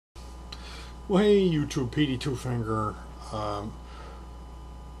Well, hey, YouTube, Petey Two Finger.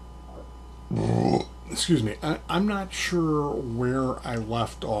 Excuse me. I'm not sure where I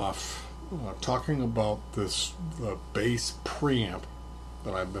left off talking about the bass preamp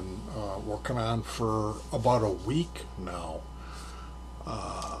that I've been working on for about a week now.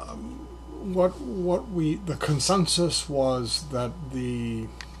 The consensus was that the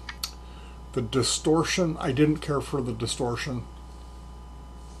distortion, I didn't care for the distortion,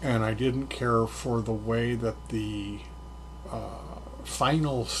 and I didn't care for the way that the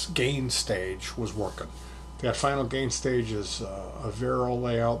final gain stage was working. That final gain stage is a Vero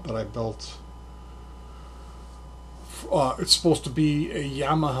layout that I built. It's supposed to be a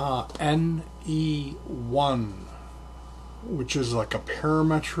Yamaha NE1, which is like a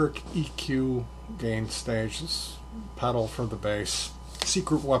parametric EQ gain stage. This pedal for the bass,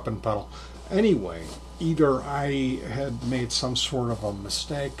 secret weapon pedal. Anyway, either I had made some sort of a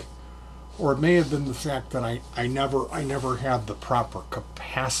mistake, or it may have been the fact that I never had the proper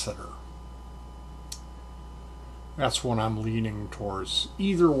capacitor. That's what I'm leaning towards.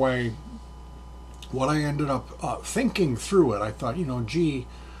 Either way, what I ended up thinking through it, I thought, gee,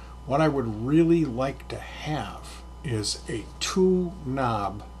 what I would really like to have is a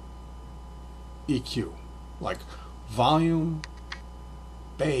 2-knob EQ, like volume,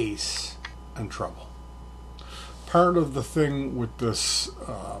 bass, and treble. Part of the thing with this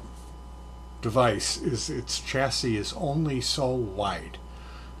device is its chassis is only so wide.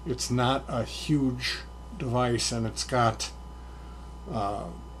 It's not a huge device, and it's got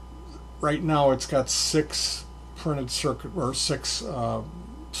right now it's got 6 printed circuit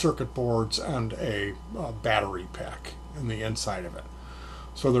boards and a battery pack in the inside of it,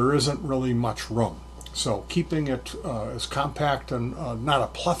 so there isn't really much room. So keeping it as compact and not a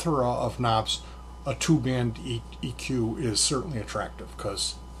plethora of knobs, a 2-band EQ is certainly attractive,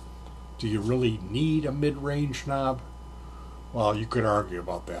 because do you really need a mid-range knob? Well, you could argue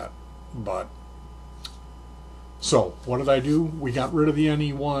about that, but so what did I do? We got rid of the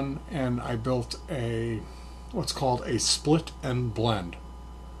NE1 and I built what's called a split and blend.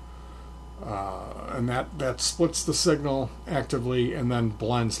 And that splits the signal actively and then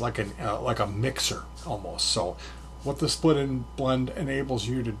blends like a mixer almost. So what the split and blend enables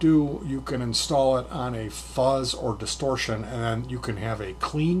you to do, you can install it on a fuzz or distortion, and then you can have a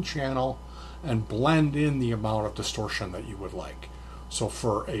clean channel and blend in the amount of distortion that you would like. So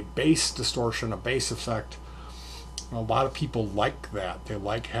for a bass distortion, a bass effect, a lot of people like that. They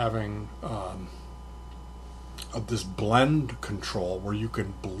like having this blend control where you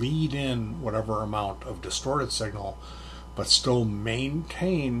can bleed in whatever amount of distorted signal but still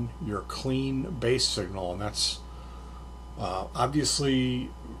maintain your clean bass signal. And that's obviously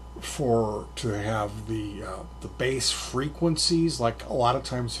to have the bass frequencies. Like a lot of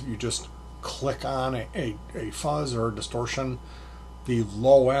times if you just click on a fuzz or a distortion, the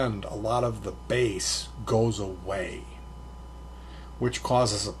low end, a lot of the bass goes away, which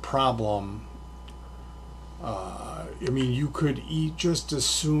causes a problem. You could just as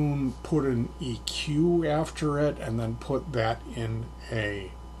soon put an EQ after it and then put that in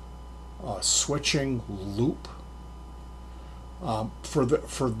a switching loop. For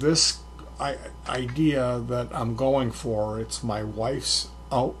this idea that I'm going for, it's my wife's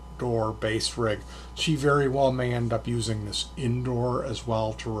outdoor bass rig. She very well may end up using this indoor as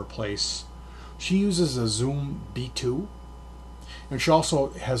well to replace. She uses a Zoom B2, and she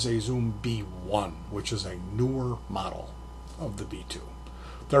also has a Zoom B1, which is a newer model of the B2.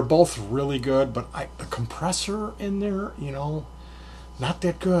 They're both really good, but the compressor in there, not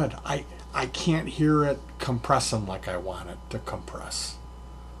that good. I can't hear it compressing like I want it to compress.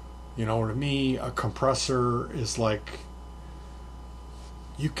 To me, a compressor is like,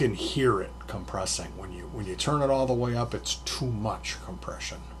 you can hear it compressing. When you turn it all the way up, it's too much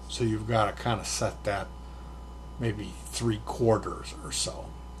compression. So you've got to kind of set that maybe 3/4 or so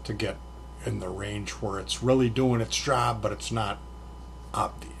to get in the range where it's really doing its job, but it's not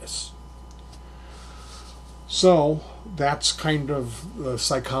obvious. So that's kind of the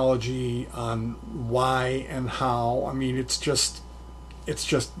psychology on why and how. It's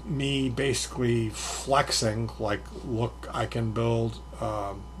just me basically flexing, like, look, I can build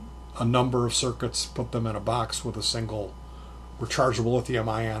a number of circuits, put them in a box with a single rechargeable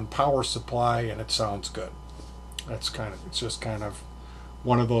lithium-ion power supply, and it sounds good. It's just kind of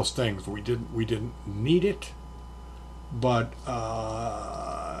one of those things. We didn't need it, but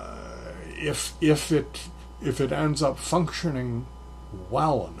if it ends up functioning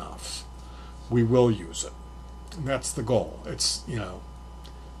well enough, we will use it. And that's the goal. It's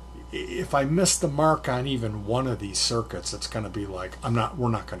if I miss the mark on even one of these circuits, it's going to be like, we're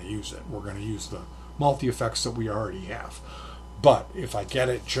not going to use it. We're going to use the multi-effects that we already have. But if I get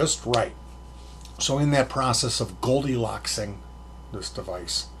it just right, so in that process of Goldilocksing this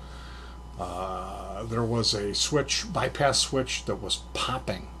device, there was a bypass switch that was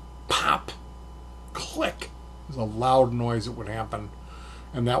popping. Pop! Click! It was a loud noise that would happen.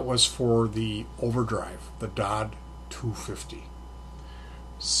 And that was for the overdrive, the DOD 250.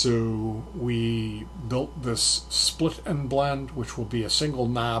 So we built this split and blend, which will be a single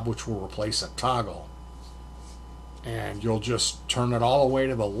knob, which will replace a toggle. And you'll just turn it all the way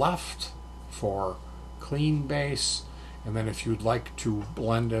to the left for clean bass. And then if you'd like to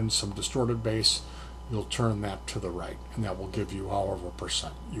blend in some distorted bass, you'll turn that to the right. And that will give you however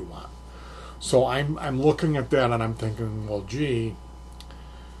percent you want. So I'm looking at that and I'm thinking, well, gee,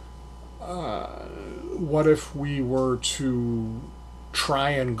 what if we were to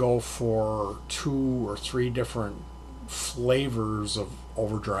try and go for 2 or 3 different flavors of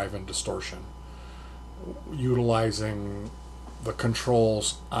overdrive and distortion, utilizing the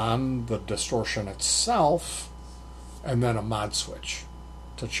controls on the distortion itself and then a mod switch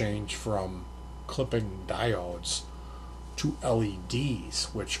to change from clipping diodes to LEDs,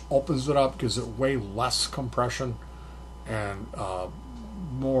 which opens it up, gives it way less compression and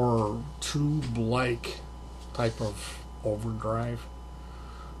more tube-like type of overdrive.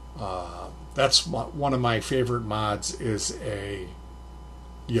 That's one of my favorite mods. Is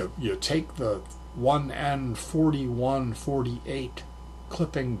you take the 1N4148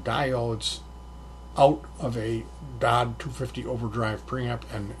 clipping diodes out of a DOD 250 overdrive preamp,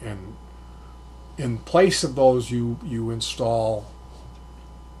 and in place of those you install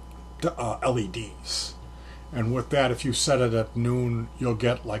LEDs. And with that, if you set it at noon, you'll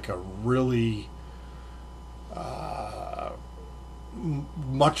get like a really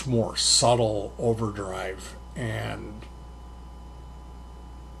much more subtle overdrive, and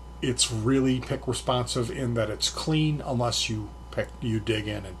it's really pick responsive in that it's clean unless you dig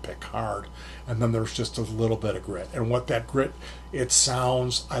in and pick hard, and then there's just a little bit of grit. And what that grit, it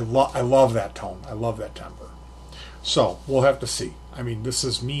sounds, I love that tone, I love that timbre. So we'll have to see. I mean, this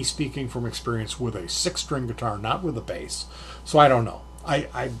is me speaking from experience with a 6-string guitar, not with a bass. So I don't know.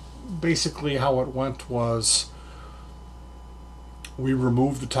 I basically, how it went was, we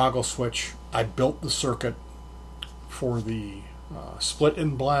removed the toggle switch. I built the circuit for the split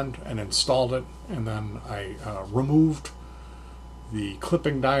and blend and installed it, and then I removed the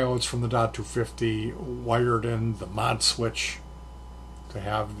clipping diodes from the DOD 250, wired in the mod switch to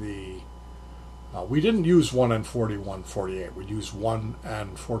have the we didn't use 1N4148. We used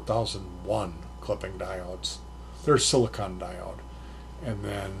 1N4001 clipping diodes. They're silicon diode. And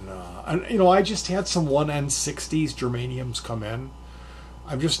then, I just had some 1N60s germaniums come in.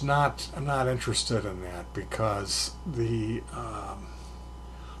 I'm not interested in that, because the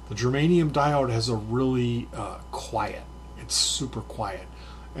germanium diode has a really quiet. It's super quiet.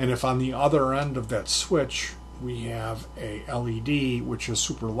 And if on the other end of that switch we have a LED, which is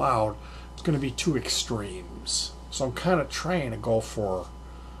super loud, it's going to be 2 extremes. So I'm kind of trying to go for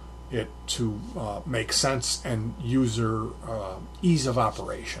it to make sense and user ease of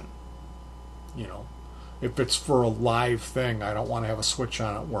operation. If it's for a live thing, I don't want to have a switch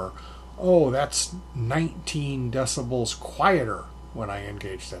on it where, oh, that's 19 decibels quieter when I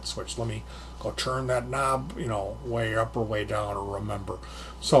engage that switch. Let me go turn that knob, way up or way down, or remember.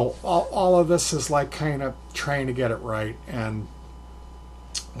 So all of this is like kind of trying to get it right. And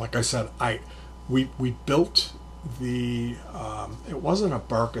like I said, we built the it wasn't a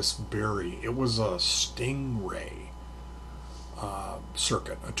Barkus Berry, it was a Stingray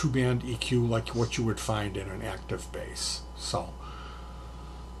circuit, a 2-band EQ like what you would find in an active bass. So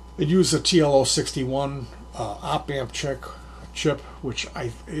it used a TLO61 op amp chip, which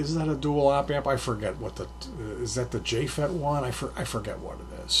is that a dual op amp? I forget is that the JFET one? I forget what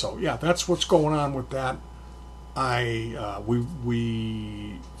it is. So yeah, that's what's going on with that. The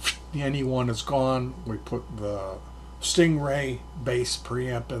NE1 is gone. We put the Stingray bass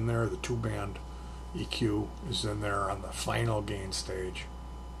preamp in there. The 2-band EQ is in there on the final gain stage.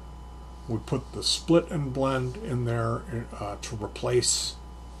 We put the split and blend in there to replace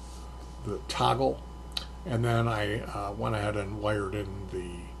the toggle, and then I went ahead and wired in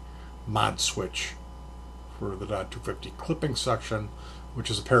the mod switch for the DOD 250 clipping section, which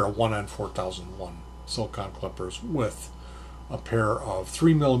is a pair of 1N4001 silicon clippers with a pair of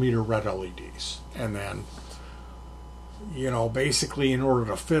 3mm red LEDs. And then, basically in order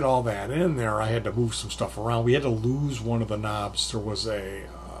to fit all that in there, I had to move some stuff around. We had to lose one of the knobs. There was a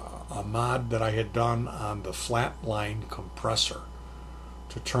mod that I had done on the flatline compressor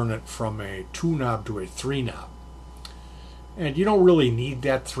to turn it from a 2-knob to a 3-knob. And you don't really need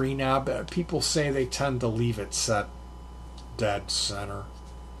that 3-knob. People say they tend to leave it set dead center,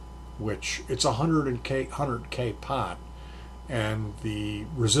 which it's a 100K pot, and the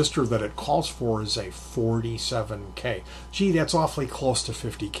resistor that it calls for is a 47K. Gee, that's awfully close to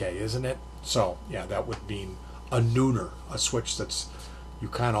 50K, isn't it? So yeah, that would mean a nooner, a switch that's, you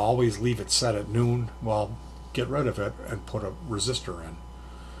kind of always leave it set at noon. Well, get rid of it and put a resistor in,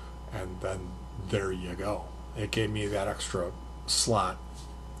 and then there you go. It gave me that extra slot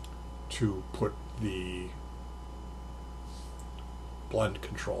to put the blend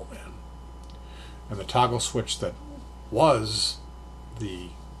control in, and the toggle switch that was the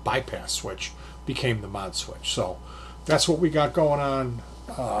bypass switch became the mod switch. So that's what we got going on.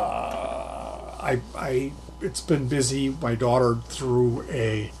 It's been busy. My daughter threw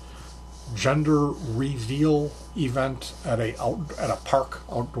a gender reveal event at a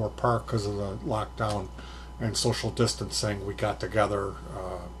outdoor park because of the lockdown and social distancing. We got together,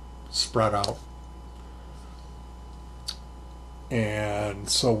 spread out, and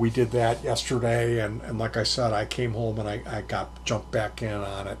so we did that yesterday. And like I said, I came home and I jumped back in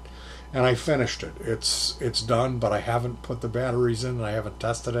on it, and I finished it. It's done, but I haven't put the batteries in, and I haven't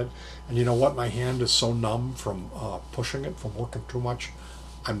tested it. And you know what? My hand is so numb from pushing it, from working too much.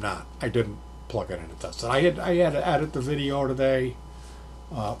 I didn't plug it in and test it. I had to edit the video today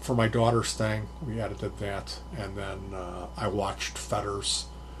for my daughter's thing. We edited that, and then I watched Fetter's,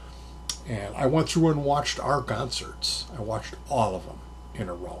 and I went through and watched our gonzards. I watched all of them in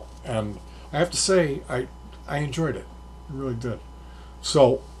a row, and I have to say I enjoyed it. I really did.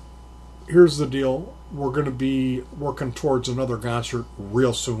 So here's the deal. We're going to be working towards another gonzard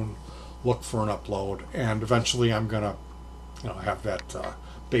real soon. Look for an upload, and eventually I'm going to have that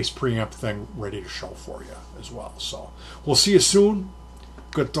bass preamp thing ready to show for you as well. So we'll see you soon.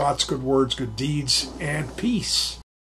 Good thoughts, good words, good deeds, and peace.